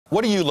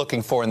What are you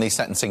looking for in these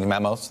sentencing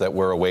memos that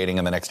we're awaiting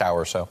in the next hour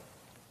or so?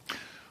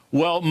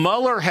 Well,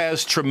 Mueller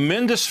has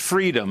tremendous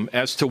freedom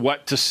as to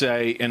what to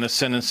say in a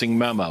sentencing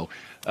memo.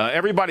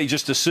 Everybody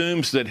just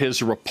assumes that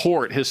his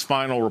report, his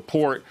final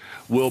report,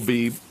 will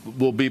be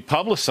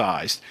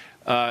publicized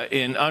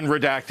in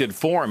unredacted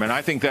form, and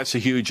I think that's a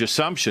huge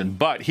assumption.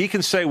 But he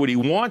can say what he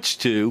wants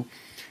to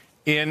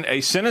in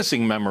a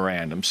sentencing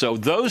memorandum. So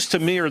those, to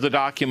me, are the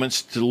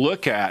documents to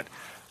look at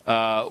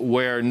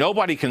where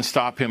nobody can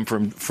stop him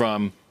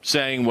from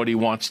saying what he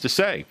wants to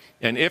say.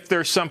 And if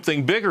there's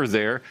something bigger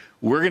there,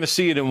 we're going to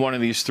see it in one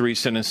of these 3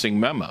 sentencing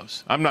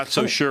memos. I'm not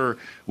so sure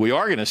we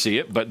are going to see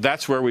it, but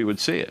that's where we would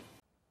see it.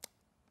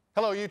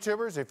 Hello,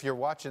 YouTubers. If you're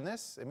watching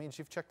this, it means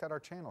you've checked out our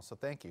channel, so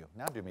thank you.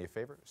 Now do me a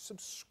favor,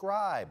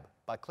 subscribe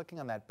by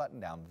clicking on that button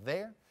down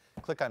there.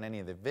 Click on any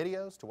of the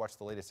videos to watch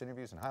the latest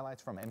interviews and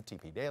highlights from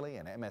MTP Daily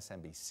and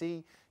MSNBC.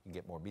 You can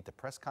get more Beat the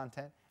Press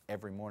content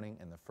every morning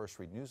in the First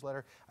Read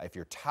newsletter. If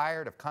you're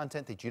tired of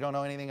content that you don't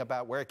know anything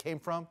about where it came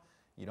from,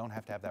 you don't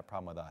have to have that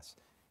problem with us.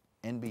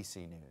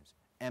 NBC News,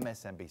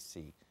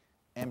 MSNBC,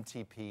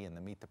 MTP, and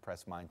the Meet the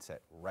Press mindset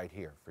right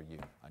here for you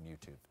on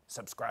YouTube.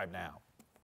 Subscribe now.